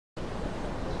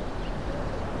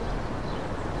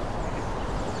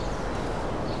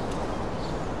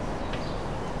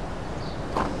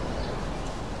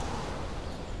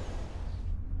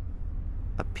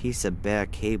piece of bare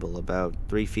cable about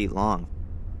 3 feet long.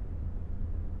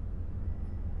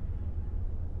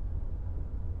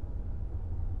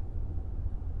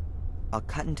 I'll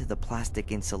cut into the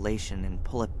plastic insulation and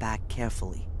pull it back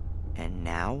carefully. And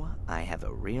now I have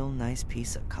a real nice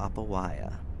piece of copper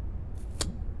wire.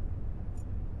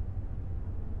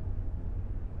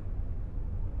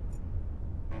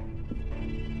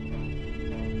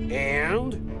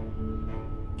 And?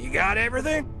 You got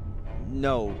everything?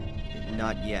 No,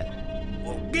 not yet.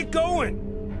 Well, get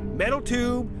going. Metal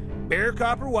tube, bare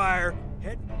copper wire,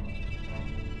 head...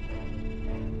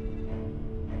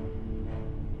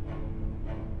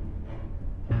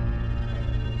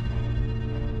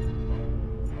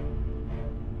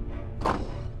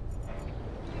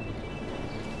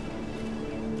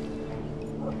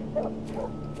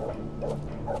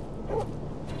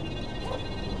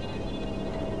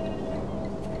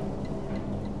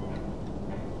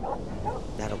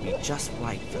 That'll be just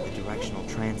right for the directional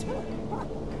transmitter.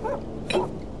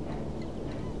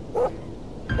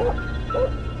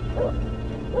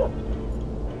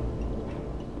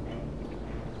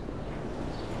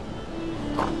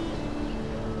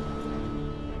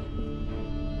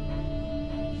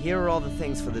 Here are all the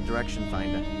things for the direction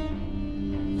finder.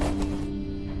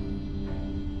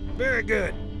 Very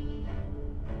good.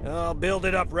 I'll build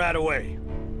it up right away.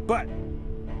 But,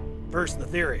 first the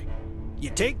theory. You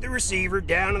take the receiver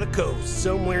down to the coast,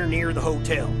 somewhere near the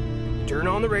hotel. Turn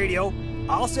on the radio,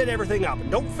 I'll set everything up, and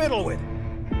don't fiddle with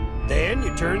it. Then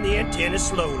you turn the antenna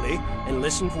slowly and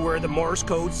listen for where the Morse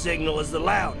code signal is the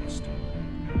loudest.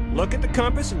 Look at the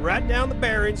compass and write down the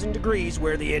bearings and degrees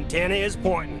where the antenna is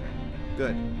pointing.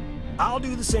 Good. I'll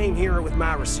do the same here with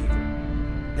my receiver.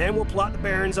 Then we'll plot the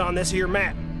bearings on this here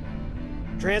map.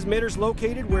 Transmitter's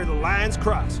located where the lines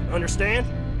cross, understand?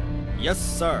 Yes,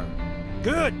 sir.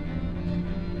 Good.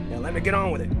 Now let me get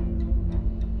on with it.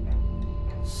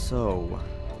 So,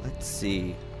 let's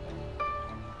see.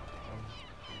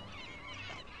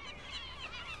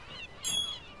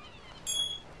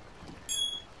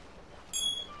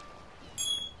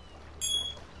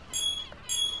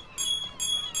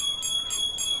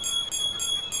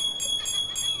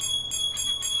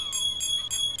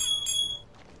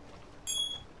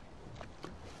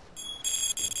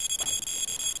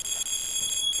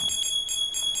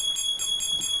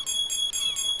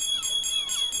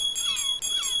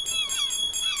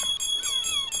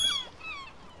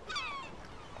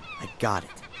 Got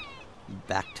it.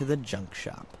 Back to the junk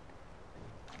shop.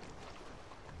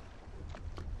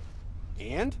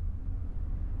 And?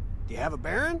 Do you have a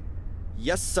bearing?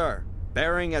 Yes, sir.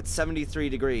 Bearing at 73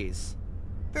 degrees.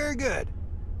 Very good.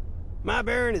 My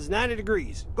bearing is 90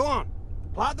 degrees. Go on.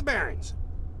 Plot the bearings.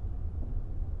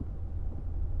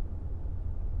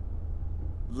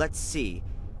 Let's see.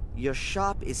 Your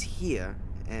shop is here,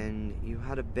 and you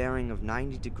had a bearing of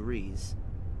 90 degrees.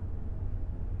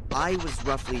 I was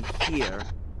roughly here.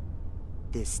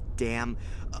 This damn...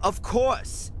 Of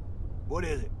course! What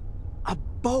is it? A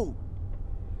boat!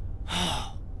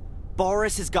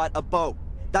 Boris has got a boat.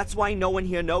 That's why no one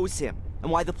here knows him, and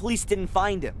why the police didn't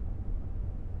find him.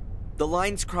 The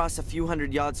lines cross a few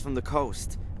hundred yards from the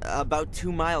coast, about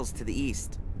 2 miles to the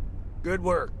east. Good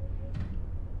work.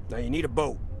 Now you need a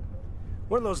boat.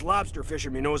 One of those lobster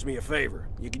fishermen owes me a favor.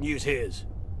 You can use his.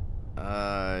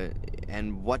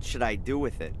 And what should I do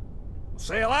with it?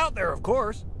 Sail out there, of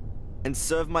course. And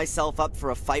serve myself up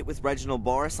for a fight with Reginald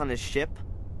Boris on his ship?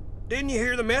 Didn't you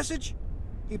hear the message?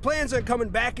 He plans on coming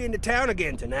back into town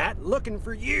again tonight, looking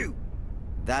for you.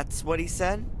 That's what he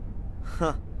said?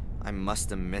 Huh, I must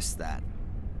have missed that.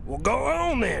 Well, go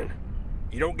on then.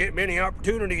 You don't get many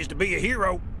opportunities to be a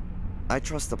hero. I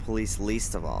trust the police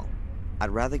least of all. I'd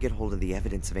rather get hold of the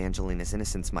evidence of Angelina's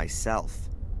innocence myself.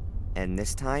 And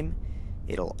this time,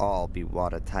 it'll all be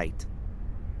watertight.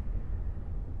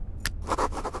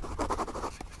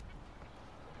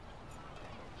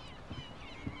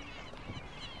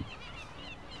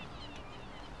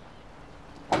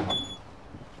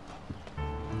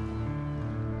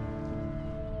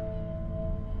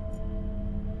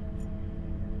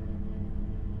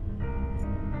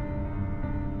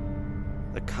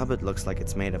 The cupboard looks like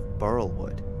it's made of burl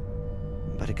wood,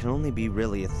 but it can only be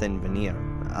really a thin veneer,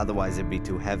 otherwise it'd be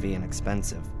too heavy and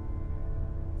expensive.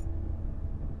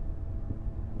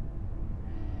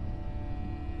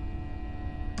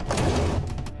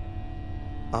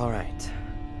 Alright,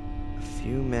 a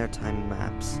few maritime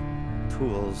maps,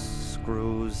 tools,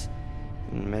 screws,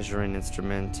 and measuring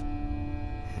instrument,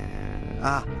 and...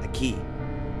 a key.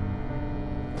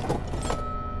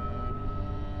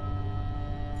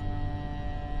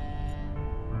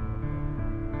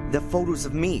 The photos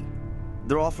of me.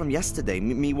 They're all from yesterday,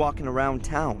 me walking around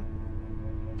town.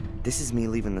 This is me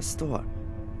leaving the store.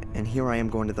 And here I am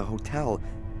going to the hotel.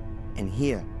 And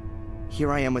here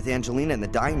I am with Angelina in the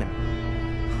diner.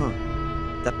 Huh.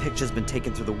 That picture's been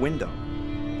taken through the window.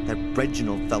 That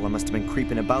Reginald fella must have been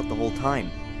creeping about the whole time.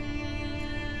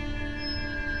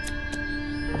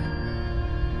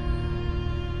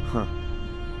 Huh.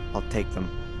 I'll take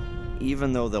them.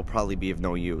 Even though they'll probably be of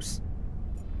no use.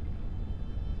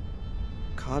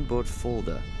 Cardboard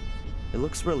folder. It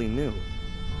looks really new.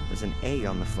 There's an A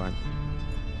on the front.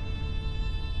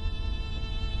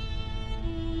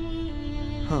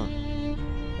 Huh.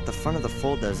 At the front of the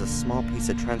folder is a small piece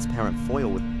of transparent foil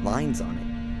with lines on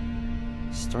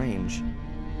it. Strange.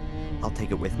 I'll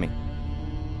take it with me.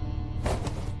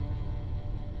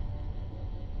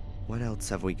 What else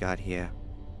have we got here?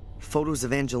 Photos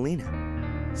of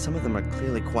Angelina. Some of them are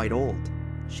clearly quite old.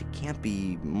 She can't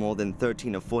be more than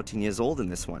 13 or 14 years old in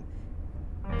this one.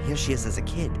 Here she is as a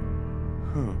kid.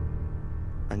 Huh.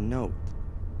 A note.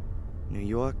 New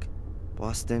York,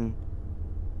 Boston.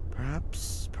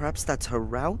 Perhaps that's her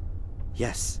route?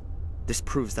 Yes. This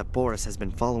proves that Boris has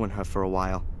been following her for a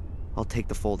while. I'll take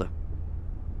the folder.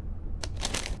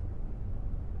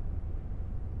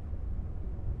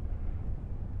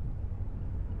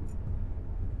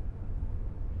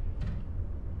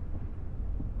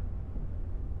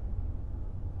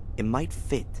 It might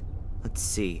fit. Let's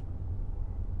see.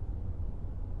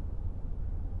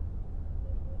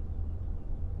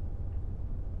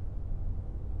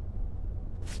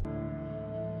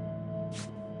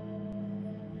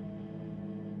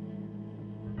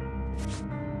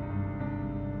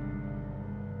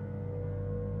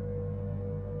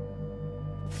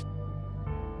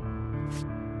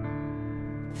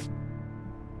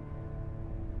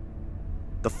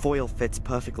 The foil fits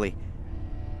perfectly.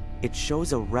 It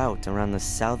shows a route around the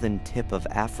southern tip of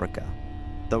Africa.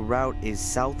 The route is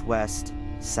southwest,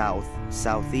 south,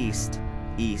 southeast,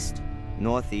 east,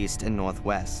 northeast, and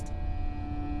northwest.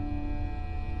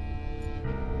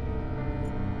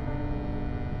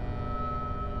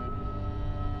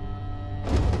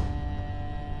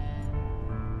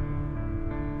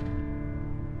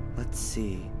 Let's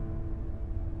see.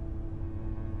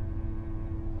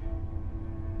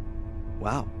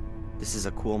 Wow, this is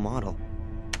a cool model.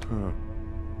 Huh.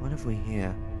 What have we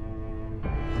here?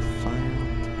 A file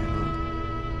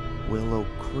titled Willow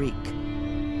Creek.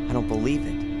 I don't believe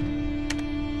it.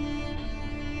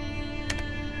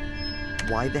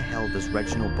 Why the hell does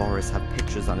Reginald Boris have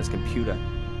pictures on his computer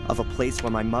of a place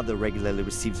where my mother regularly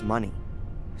receives money?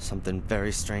 Something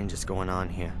very strange is going on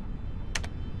here.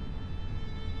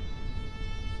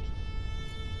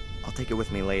 I'll take it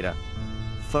with me later.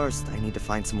 First, I need to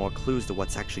find some more clues to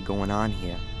what's actually going on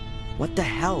here. What the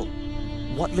hell?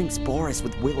 What links Boris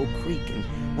with Willow Creek, and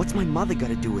what's my mother got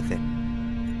to do with it?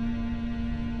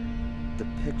 The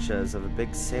pictures of a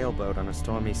big sailboat on a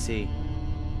stormy sea.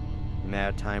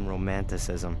 Maritime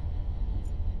romanticism.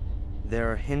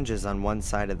 There are hinges on one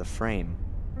side of the frame.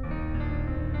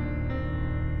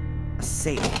 A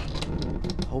safe.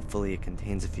 Hopefully it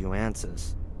contains a few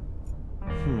answers.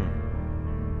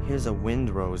 Here's a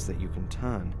windrose that you can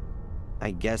turn.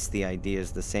 I guess the idea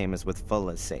is the same as with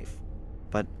Fuller's safe.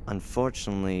 But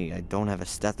unfortunately, I don't have a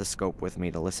stethoscope with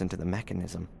me to listen to the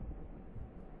mechanism.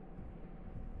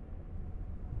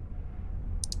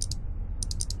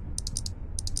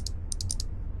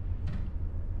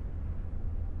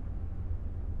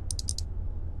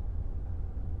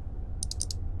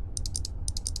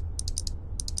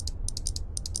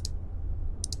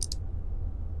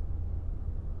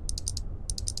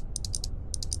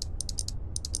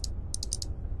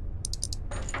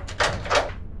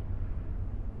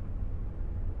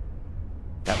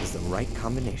 That was the right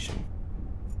combination.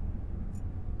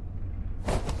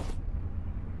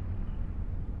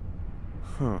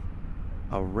 Huh.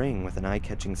 A ring with an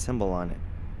eye-catching symbol on it.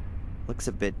 Looks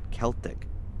a bit Celtic.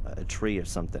 A tree or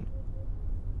something.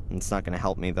 It's not gonna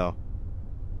help me, though.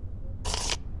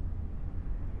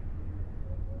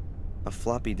 A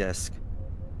floppy disk.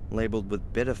 Labeled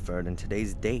with Biddeford and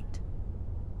today's date.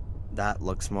 That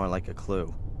looks more like a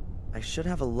clue. I should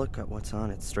have a look at what's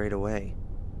on it straight away.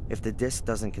 If the disk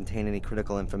doesn't contain any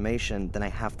critical information, then I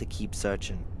have to keep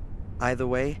searching. Either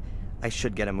way, I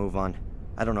should get a move on.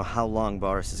 I don't know how long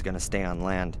Boris is gonna stay on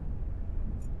land.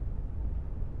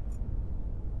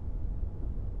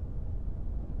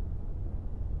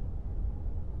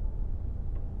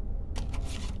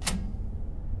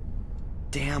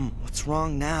 Damn, what's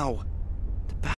wrong now?